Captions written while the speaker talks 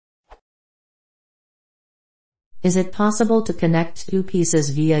Is it possible to connect two pieces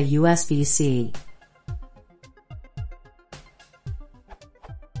via USB-C?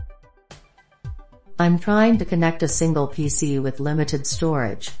 I'm trying to connect a single PC with limited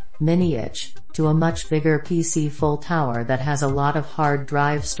storage, mini-itch, to a much bigger PC full tower that has a lot of hard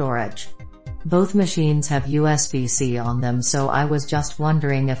drive storage. Both machines have USB-C on them, so I was just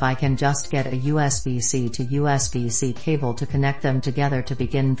wondering if I can just get a USB-C to USB-C cable to connect them together to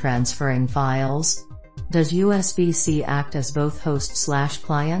begin transferring files. Does USB-C act as both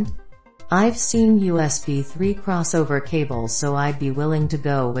host/client? I've seen USB 3 crossover cables, so I'd be willing to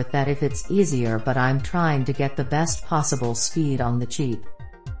go with that if it's easier, but I'm trying to get the best possible speed on the cheap.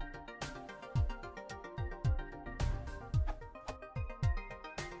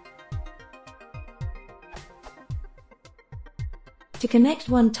 To connect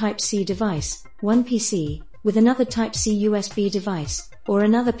one Type-C device, one PC, with another Type-C USB device, or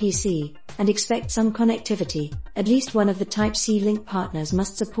another PC, and expect some connectivity, at least one of the Type-C link partners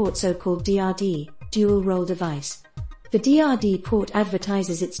must support so-called DRD, dual role device. The DRD port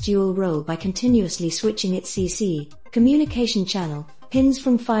advertises its dual role by continuously switching its CC, communication channel, pins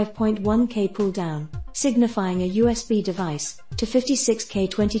from 5.1K pull-down, signifying a USB device, to 56K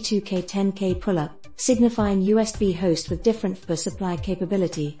 22K 10K pull-up, signifying USB host with different FBAR supply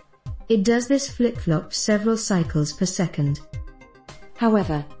capability. It does this flip-flop several cycles per second.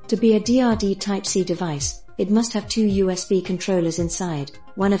 However, to be a DRD Type-C device, it must have two USB controllers inside,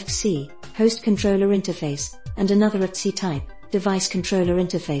 one of C, host controller interface, and another of C type, device controller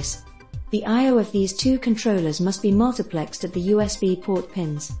interface. The I/O of these two controllers must be multiplexed at the USB port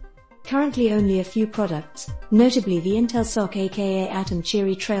pins. Currently only a few products, notably the Intel SoC aka Atom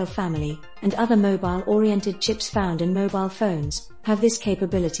Cherry Trail family, and other mobile-oriented chips found in mobile phones, have this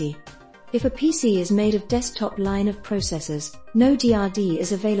capability. If a PC is made of desktop line of processors, no DRD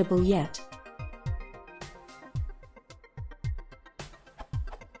is available yet.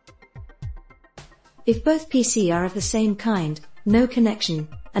 If both PC are of the same kind, no connection,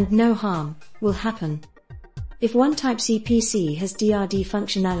 and no harm, will happen. If one Type-C PC has DRD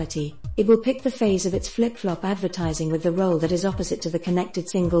functionality, it will pick the phase of its flip-flop advertising with the role that is opposite to the connected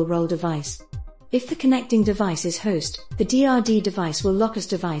single-role device. If the connecting device is host, the DRD device will lock as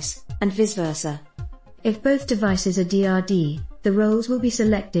device, and vice versa. If both devices are DRD, the roles will be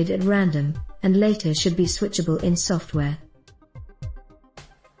selected at random, and later should be switchable in software.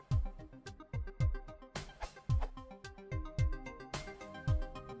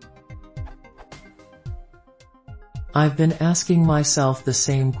 I've been asking myself the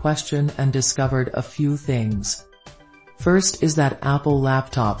same question and discovered a few things. First is that Apple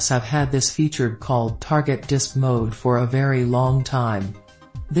laptops have had this feature called Target Disk Mode for a very long time.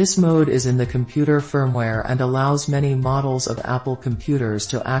 This mode is in the computer firmware and allows many models of Apple computers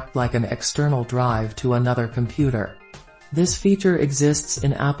to act like an external drive to another computer. This feature exists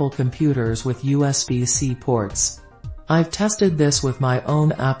in Apple computers with USB-C ports. I've tested this with my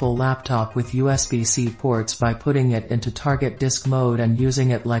own Apple laptop with USB-C ports by putting it into Target Disk Mode and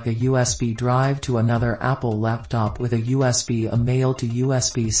using it like a USB drive to another Apple laptop with a male to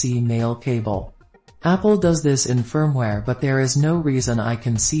USB-C male cable. Apple does this in firmware, but there is no reason I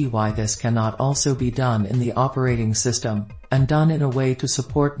can see why this cannot also be done in the operating system, and done in a way to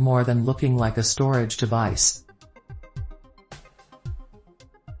support more than looking like a storage device.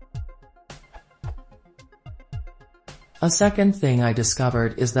 A second thing I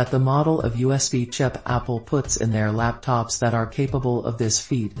discovered is that the model of USB chip Apple puts in their laptops that are capable of this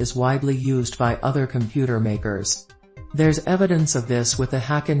feat is widely used by other computer makers. There's evidence of this with the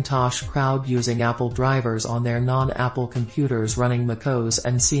Hackintosh crowd using Apple drivers on their non-Apple computers running macOS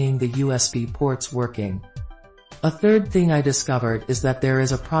and seeing the USB ports working. A third thing I discovered is that there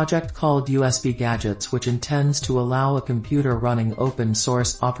is a project called USB Gadgets which intends to allow a computer running open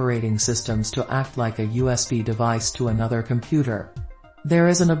source operating systems to act like a USB device to another computer. There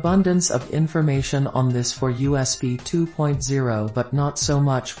is an abundance of information on this for USB 2.0 but not so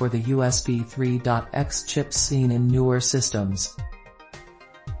much for the USB 3.x chips seen in newer systems.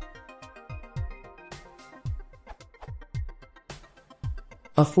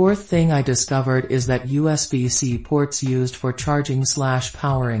 A fourth thing I discovered is that USB-C ports used for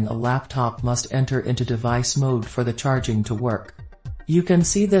charging/powering a laptop must enter into device mode for the charging to work. You can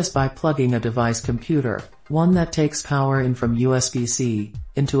see this by plugging a device computer, one that takes power in from USB-C,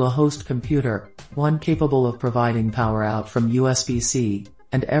 into a host computer, one capable of providing power out from USB-C,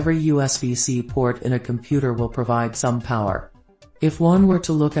 and every USB-C port in a computer will provide some power. If one were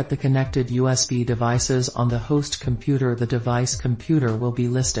to look at the connected USB devices on the host computer, the device computer will be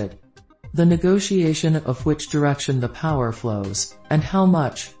listed. The negotiation of which direction the power flows, and how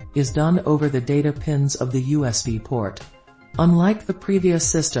much, is done over the data pins of the USB port. Unlike the previous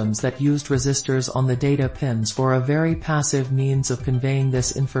systems that used resistors on the data pins for a very passive means of conveying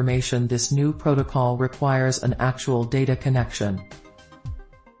this information, this new protocol requires an actual data connection.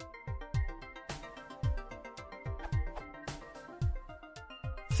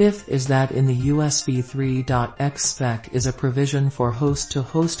 Fifth is that in the USB 3.x spec is a provision for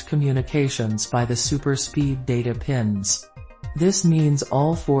host-to-host communications by the super speed data pins. This means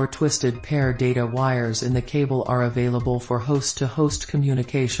all 4 twisted pair data wires in the cable are available for host-to-host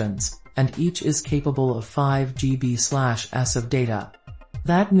communications, and each is capable of 5 GB/s of data.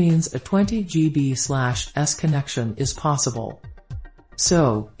 That means a 20 GB/s connection is possible.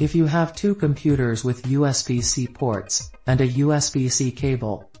 So, if you have 2 computers with USB-C ports, and a USB-C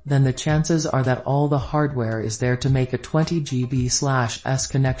cable, then the chances are that all the hardware is there to make a 20 GB/s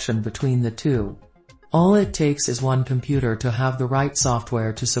connection between the 2. All it takes is one computer to have the right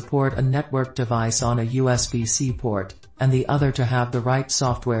software to support a network device on a USB-C port, and the other to have the right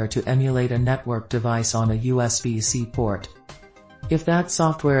software to emulate a network device on a USB-C port. If that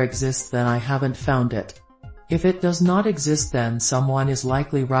software exists, then I haven't found it. If it does not exist, then someone is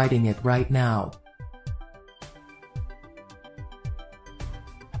likely writing it right now.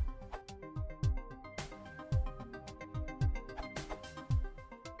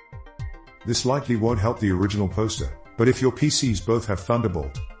 This likely won't help the original poster, but if your PCs both have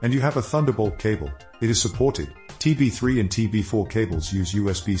Thunderbolt, and you have a Thunderbolt cable, it is supported. TB3 and TB4 cables use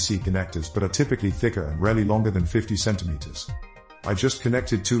USB-C connectors but are typically thicker and rarely longer than 50 centimeters. I just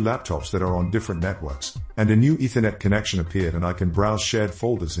connected 2 laptops that are on different networks, and a new Ethernet connection appeared, and I can browse shared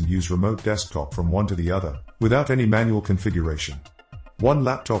folders and use remote desktop from one to the other, without any manual configuration. One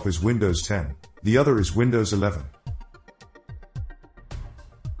laptop is Windows 10, the other is Windows 11.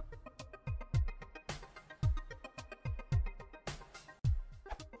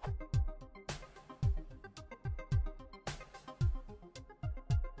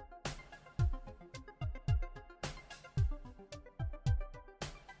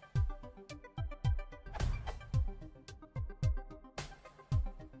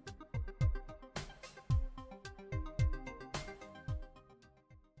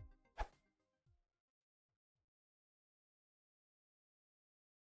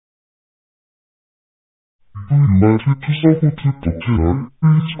 Related to Popsicle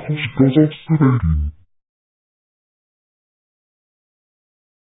Puzzles, please consider upgrading.